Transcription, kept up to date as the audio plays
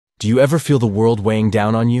Do you ever feel the world weighing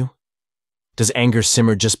down on you? Does anger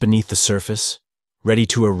simmer just beneath the surface, ready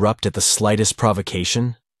to erupt at the slightest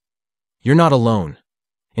provocation? You're not alone.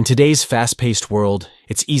 In today's fast-paced world,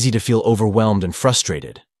 it's easy to feel overwhelmed and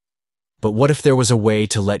frustrated. But what if there was a way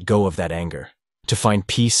to let go of that anger, to find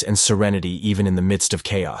peace and serenity even in the midst of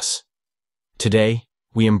chaos? Today,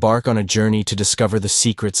 we embark on a journey to discover the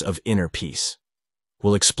secrets of inner peace.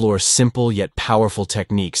 We'll explore simple yet powerful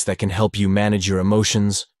techniques that can help you manage your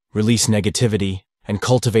emotions, release negativity, and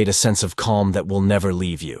cultivate a sense of calm that will never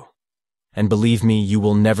leave you. And believe me, you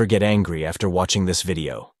will never get angry after watching this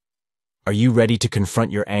video. Are you ready to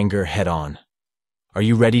confront your anger head-on? Are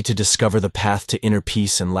you ready to discover the path to inner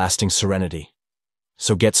peace and lasting serenity?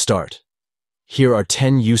 So get started. Here are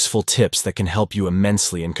 10 useful tips that can help you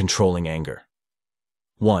immensely in controlling anger.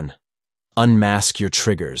 1. Unmask your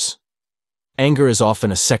triggers. Anger is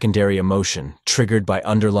often a secondary emotion triggered by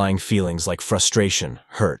underlying feelings like frustration,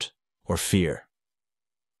 hurt, or fear.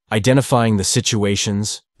 Identifying the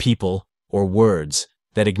situations, people, or words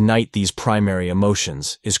that ignite these primary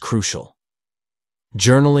emotions is crucial.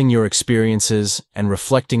 Journaling your experiences and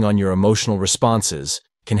reflecting on your emotional responses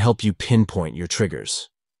can help you pinpoint your triggers.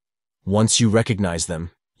 Once you recognize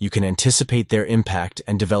them, you can anticipate their impact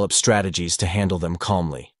and develop strategies to handle them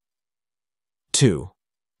calmly. 2.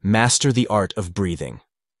 Master the art of breathing.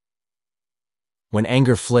 When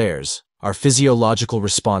anger flares, our physiological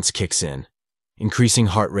response kicks in, increasing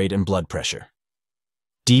heart rate and blood pressure.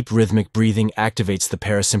 Deep rhythmic breathing activates the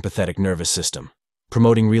parasympathetic nervous system,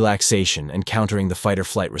 promoting relaxation and countering the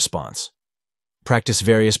fight-or-flight response. Practice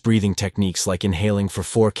various breathing techniques like inhaling for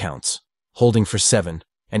 4 counts, holding for 7,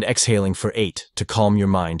 and exhaling for 8 to calm your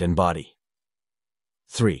mind and body.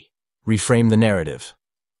 3. Reframe the narrative.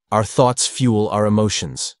 Our thoughts fuel our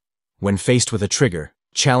emotions. When faced with a trigger,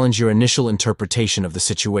 challenge your initial interpretation of the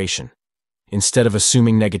situation. Instead of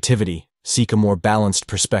assuming negativity, seek a more balanced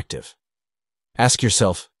perspective. Ask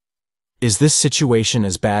yourself, is this situation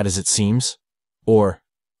as bad as it seems? Or,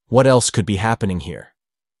 what else could be happening here?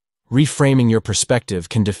 Reframing your perspective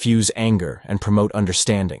can diffuse anger and promote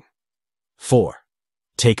understanding. 4.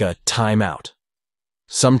 Take a time out.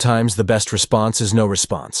 Sometimes the best response is no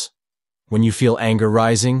response. When you feel anger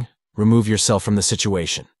rising, remove yourself from the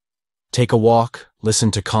situation. Take a walk, listen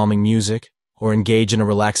to calming music, or engage in a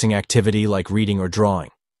relaxing activity like reading or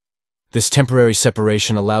drawing. This temporary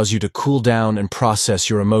separation allows you to cool down and process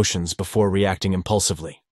your emotions before reacting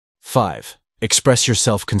impulsively. 5. Express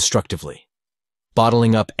yourself constructively.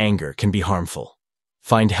 Bottling up anger can be harmful.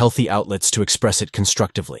 Find healthy outlets to express it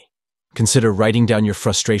constructively. Consider writing down your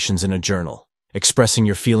frustrations in a journal, expressing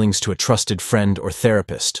your feelings to a trusted friend or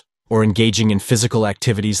therapist, or engaging in physical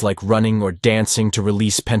activities like running or dancing to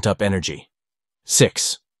release pent-up energy.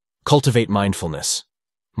 6. Cultivate mindfulness.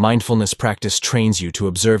 Mindfulness practice trains you to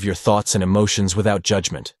observe your thoughts and emotions without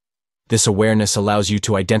judgment. This awareness allows you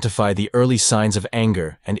to identify the early signs of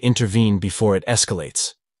anger and intervene before it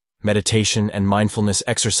escalates. Meditation and mindfulness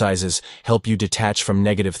exercises help you detach from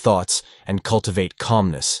negative thoughts and cultivate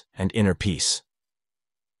calmness and inner peace.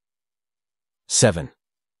 7.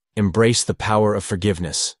 Embrace the power of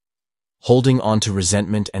forgiveness. Holding on to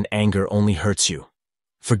resentment and anger only hurts you.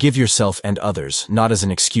 Forgive yourself and others, not as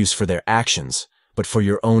an excuse for their actions, but for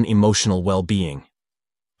your own emotional well-being.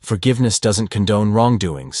 Forgiveness doesn't condone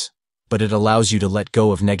wrongdoings, but it allows you to let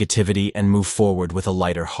go of negativity and move forward with a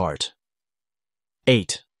lighter heart.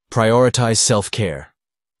 8. Prioritize self-care.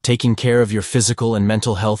 Taking care of your physical and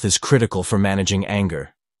mental health is critical for managing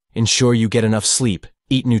anger. Ensure you get enough sleep,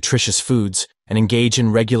 eat nutritious foods, and engage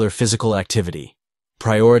in regular physical activity.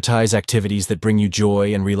 Prioritize activities that bring you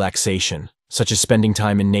joy and relaxation, such as spending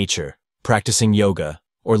time in nature, practicing yoga,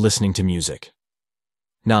 or listening to music.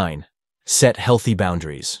 9. Set healthy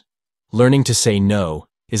boundaries. Learning to say no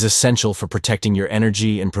is essential for protecting your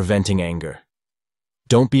energy and preventing anger.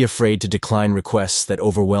 Don't be afraid to decline requests that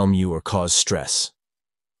overwhelm you or cause stress.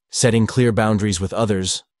 Setting clear boundaries with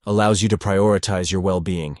others allows you to prioritize your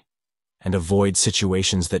well-being and avoid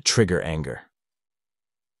situations that trigger anger.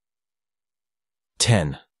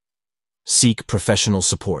 10. Seek professional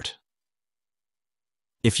support.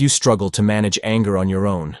 If you struggle to manage anger on your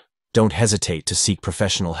own, don't hesitate to seek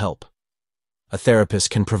professional help. A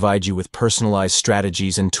therapist can provide you with personalized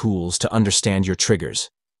strategies and tools to understand your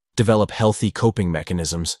triggers, develop healthy coping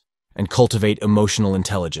mechanisms, and cultivate emotional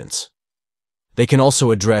intelligence. They can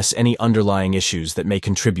also address any underlying issues that may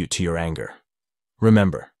contribute to your anger.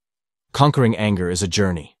 Remember, conquering anger is a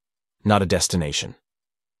journey, not a destination.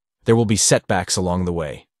 There will be setbacks along the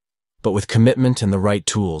way, but with commitment and the right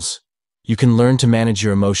tools, you can learn to manage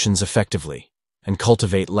your emotions effectively and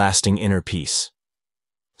cultivate lasting inner peace.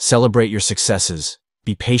 Celebrate your successes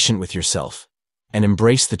be patient with yourself, and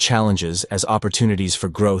embrace the challenges as opportunities for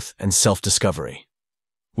growth and self-discovery.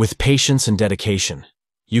 With patience and dedication,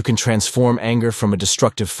 you can transform anger from a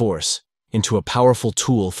destructive force into a powerful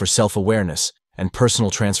tool for self-awareness and personal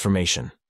transformation.